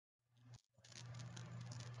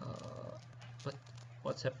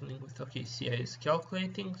what's happening with, okay, SIA is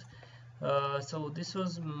calculating. So this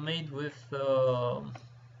was made with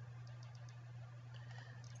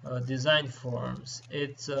design forms.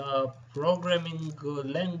 It's a programming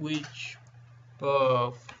language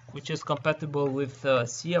which is compatible with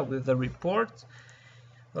SIA, with the report.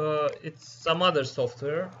 It's some other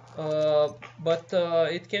software, but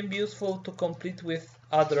it can be useful to complete with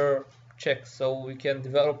other checks. So we can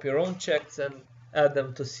develop your own checks and add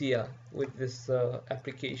them to SIA with this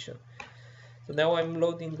application. So now I'm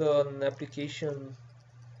loading an application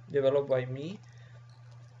developed by me.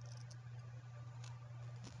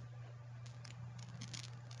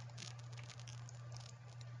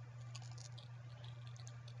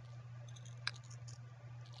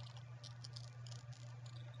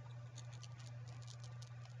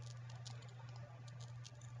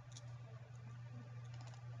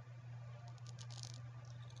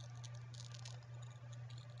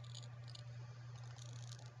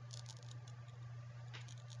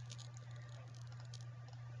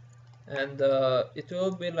 And it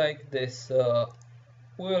will be like this.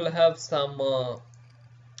 We will have some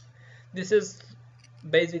this is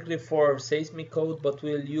basically for seismic code, but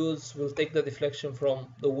we'll take the deflection from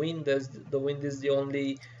the wind, as the wind is the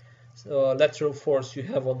only lateral force you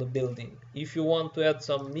have on the building. If you want to add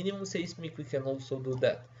some minimum seismic, we can also do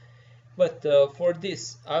that. But for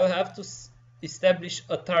this, I'll have to establish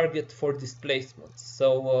a target for displacement.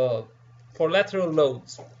 So for lateral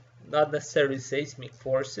loads, not necessarily seismic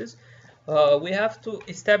forces, we have to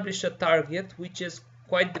establish a target which is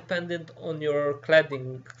quite dependent on your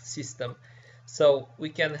cladding system. So we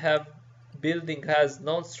can have building has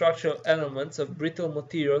non-structural elements of brittle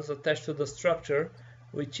materials attached to the structure,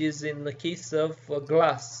 which is in the case of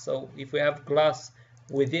glass. So if we have glass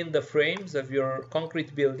within the frames of your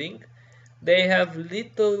concrete building, they have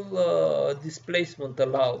little displacement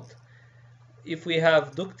allowed. If we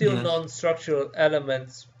have ductile non-structural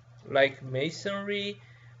elements like masonry,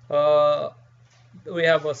 we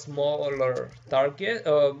have a smaller target,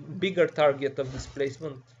 bigger target of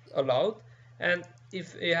displacement allowed. And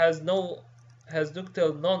if it has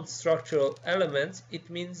ductile non-structural elements, it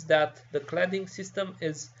means that the cladding system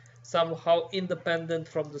is somehow independent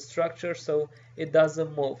from the structure, so it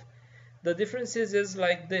doesn't move. The differences is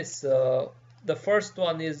like this. The first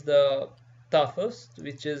one is the toughest,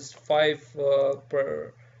 which is 5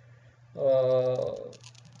 per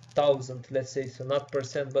thousand, let's say, so not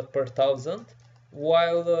percent but per thousand,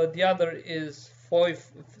 while the other is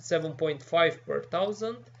 7.5 per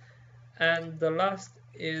thousand, and the last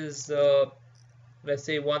is let's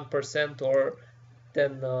say 1% or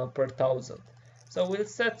 10 per thousand. So we'll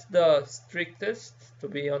set the strictest to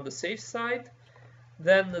be on the safe side.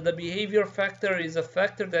 Then the behavior factor is a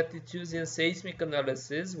factor that is used in seismic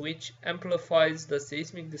analysis, which amplifies the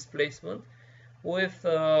seismic displacement with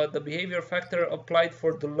the behavior factor applied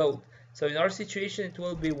for the load. So in our situation, it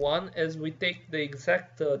will be 1, as we take the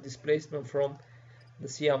exact displacement from the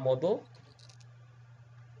SIA model.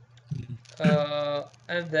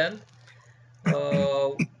 And then,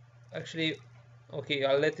 actually, okay,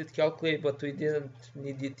 I'll let it calculate, but we didn't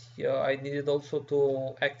need it here. I needed also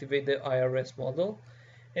to activate the IRS model.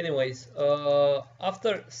 Anyways,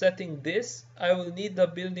 after setting this, I will need the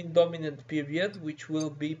building dominant period, which will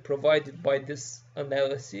be provided by this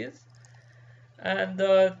analysis. And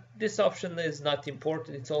this option is not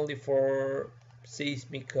important. It's only for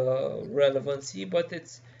seismic relevancy, but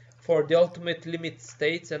it's for the ultimate limit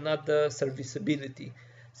states and not the serviceability.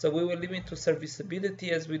 So we will limit to serviceability,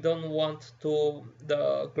 as we don't want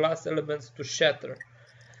the glass elements to shatter.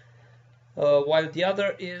 While the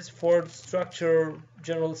other is for structure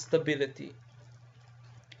general stability.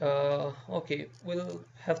 Okay, we'll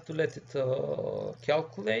have to let it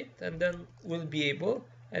calculate, and then we'll be able.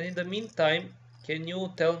 And in the meantime, can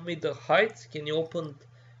you tell me the heights? Can you open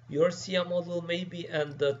your SIA model maybe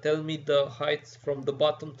and tell me the heights from the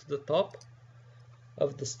bottom to the top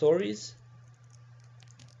of the stories?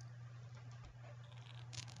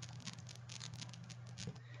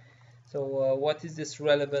 So what is this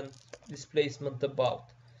relevant displacement about?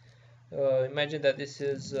 Imagine that this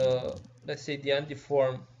is, let's say, the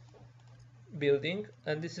undeformed building,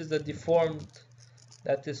 and this is the deformed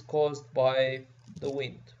that is caused by the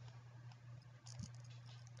wind.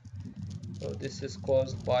 So this is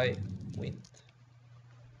caused by wind.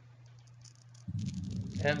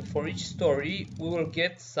 And for each story, we will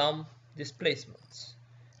get some displacements.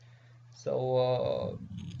 So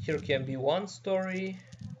here can be one story.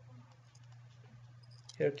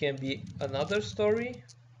 Here can be another story.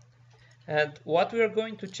 And what we are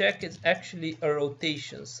going to check is actually a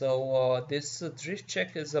rotation. So this drift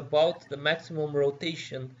check is about the maximum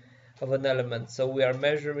rotation of an element. So we are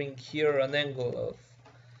measuring here an angle of,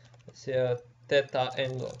 let's say, a theta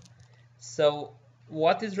angle. So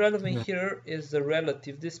what is relevant here is the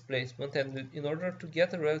relative displacement, and in order to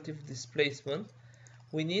get a relative displacement,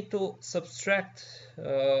 we need to subtract,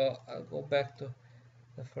 I'll go back to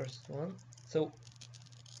the first one, so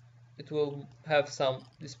it will have some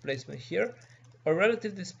displacement here. A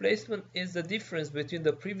relative displacement is the difference between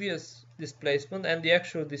the previous displacement and the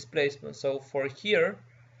actual displacement. So for here,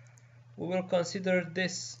 we will consider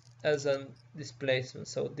this as a displacement.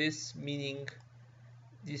 So this meaning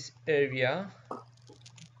this area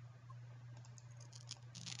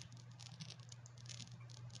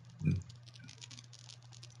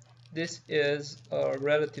this is a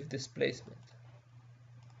relative displacement.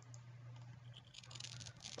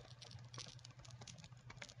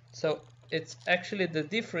 So it's actually the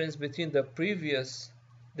difference between the previous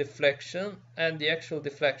deflection and the actual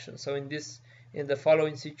deflection. So in the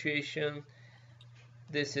following situation,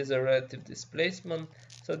 this is a relative displacement.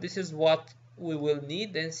 So this is what we will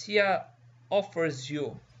need, and SIA offers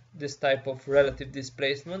you this type of relative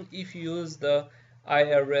displacement if you use the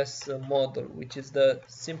IRS model, which is the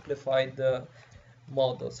simplified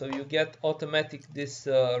model. So you get automatic this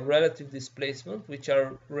relative displacement, which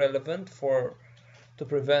are relevant to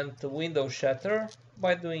prevent window shatter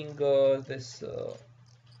by doing this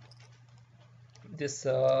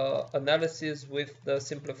analysis with the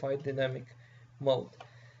simplified dynamic mode.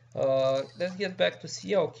 Let's get back to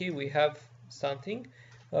SIA. Okay, we have something.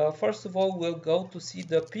 First of all, we'll go to see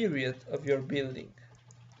the period of your building.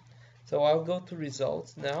 So I'll go to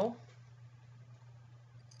results now.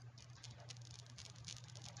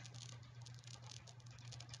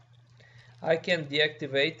 I can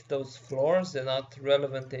deactivate those floors, they're not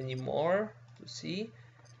relevant anymore to see,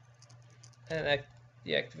 and I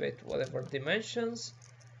deactivate whatever dimensions.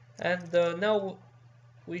 And now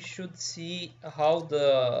we should see how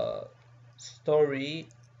the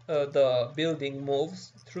the building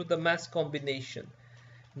moves through the mass combination.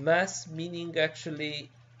 Mass meaning actually,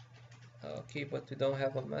 okay, but we don't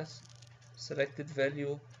have a mass. Selected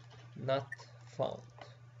value not found.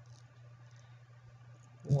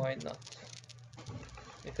 Why not?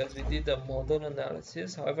 Because we did a model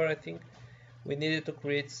analysis. However, I think we needed to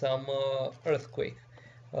create some earthquake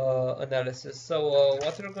analysis. So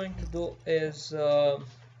what we're going to do is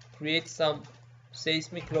create some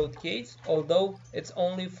seismic load case. Although it's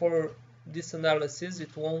only for this analysis, we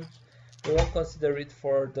won't consider it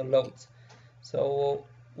for the loads. So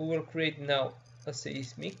we will create now a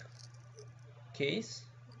seismic case,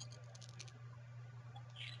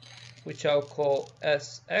 which I'll call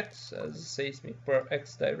SX as seismic per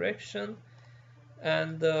X direction,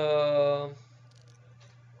 and it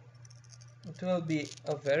will be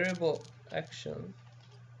a variable action.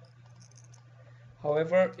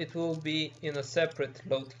 However, it will be in a separate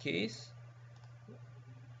load case.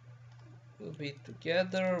 It will be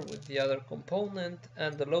together with the other component,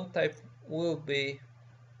 and the load type will be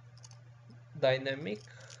dynamic,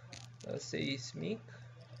 seismic.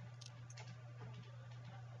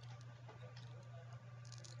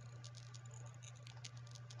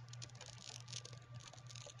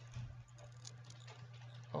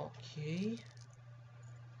 Okay,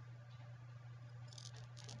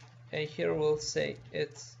 and here we'll say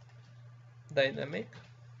it's dynamic.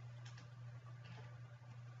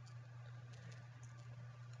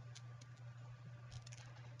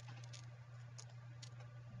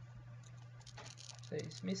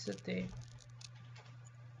 Seismicity,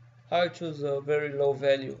 I'll choose a very low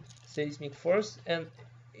value seismic force, and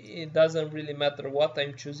it doesn't really matter what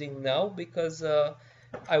I'm choosing now because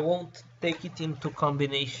I won't take it into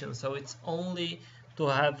combination, so it's only to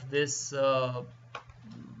have this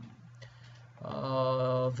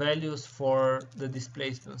values for the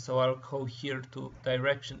displacement. So I'll go here to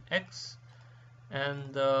direction X,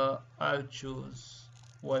 and I'll choose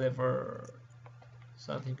whatever,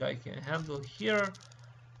 something I can handle here.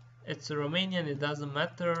 It's a Romanian, it doesn't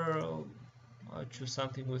matter. I'll choose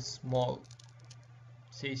something with small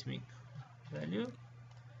seismic value.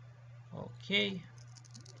 Okay,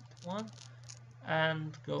 one,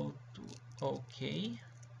 and go to OK.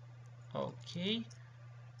 Okay,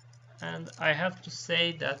 and I have to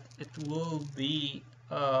say that it will be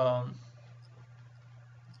an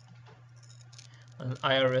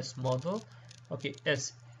IRS model. Okay,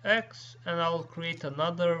 SX, and I'll create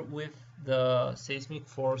another with the seismic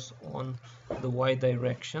force on the Y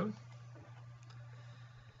direction,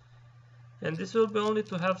 and this will be only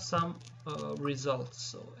to have some results.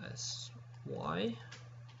 So SY,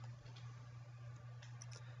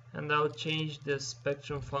 and I'll change the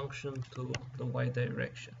spectrum function to the Y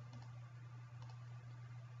direction.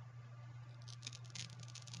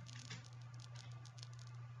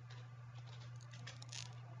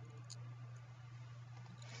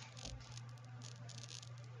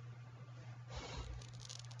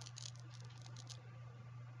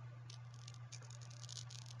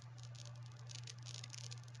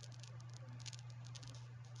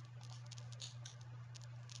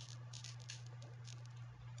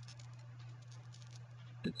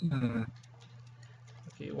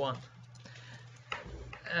 Okay, 1.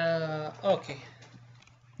 Okay.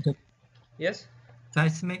 The Yes.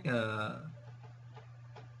 seismic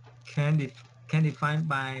can defined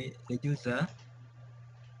by the user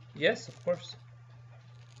Yes, of course.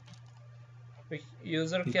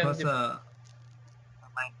 User can because my,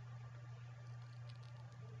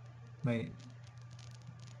 my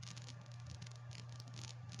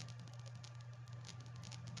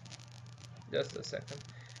just a second.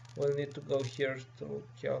 We'll need to go here to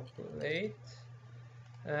calculate,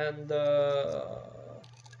 and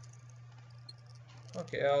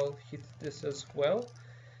okay, I'll hit this as well,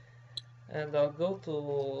 and I'll go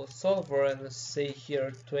to solver and say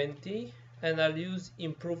here 20, and I'll use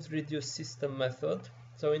improved reduce system method.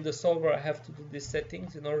 So in the solver I have to do these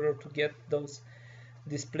settings in order to get those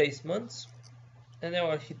displacements, and now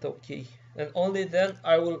I'll hit OK, and only then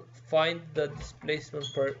I will find the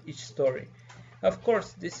displacement per each story. Of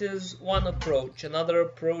course, this is one approach. Another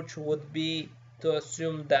approach would be to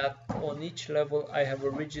assume that on each level I have a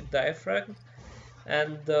rigid diaphragm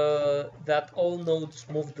and that all nodes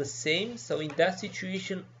move the same. So in that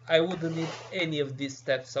situation, I wouldn't need any of these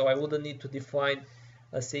steps. So I wouldn't need to define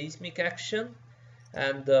a seismic action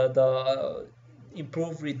and the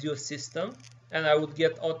improve reduce system, and I would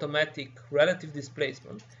get automatic relative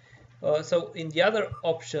displacement. So in the other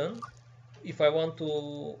option, if I want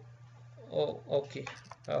to, okay,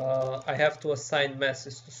 I have to assign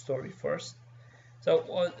masses to story first.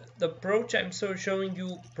 So the approach I'm showing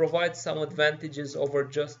you provides some advantages over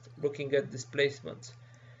just looking at displacements.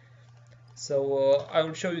 So I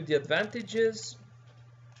will show you the advantages,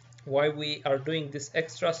 why we are doing these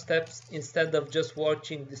extra steps instead of just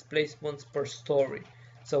watching displacements per story.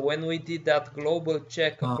 So when we did that global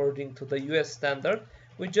check according to the US standard,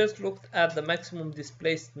 we just looked at the maximum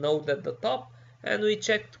displaced node at the top and we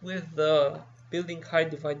checked with the building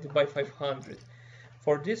height divided by 500.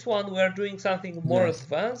 For this one, we are doing something more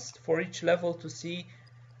advanced for each level to see.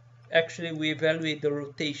 Actually, we evaluate the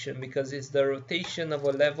rotation because it's the rotation of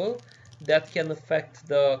a level that can affect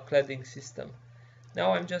the cladding system.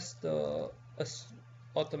 Now I'm just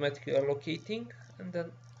automatically allocating, and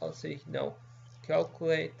then I'll say no,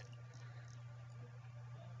 calculate,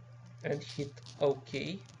 and hit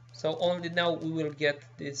OK. So only now we will get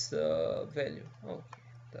this value. Okay,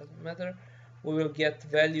 doesn't matter. We will get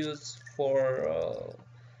values for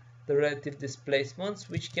the relative displacements,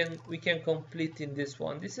 which we can complete in this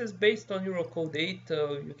one. This is based on Eurocode 8.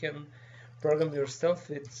 You can program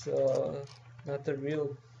yourself. It's not a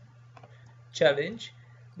real challenge,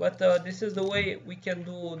 but this is the way we can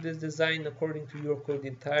do this design according to Eurocode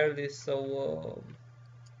entirely. So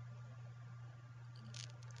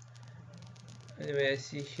anyway, I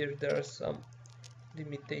see here there are some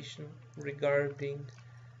limitation regarding.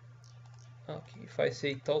 Okay, if I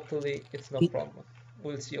say totally, it's no problem.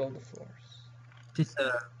 We'll see all the floors.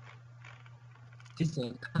 this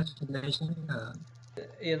calculation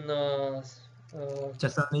In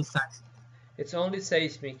just only size. it's only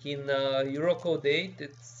seismic. In Eurocode 8,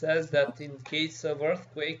 it says that in case of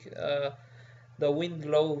earthquake, the wind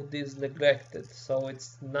load is neglected, so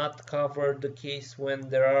it's not covered the case when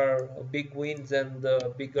there are big winds and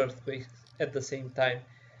big earthquakes at the same time.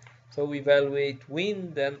 So we evaluate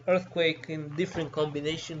wind and earthquake in different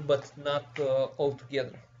combination, but not all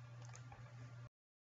together.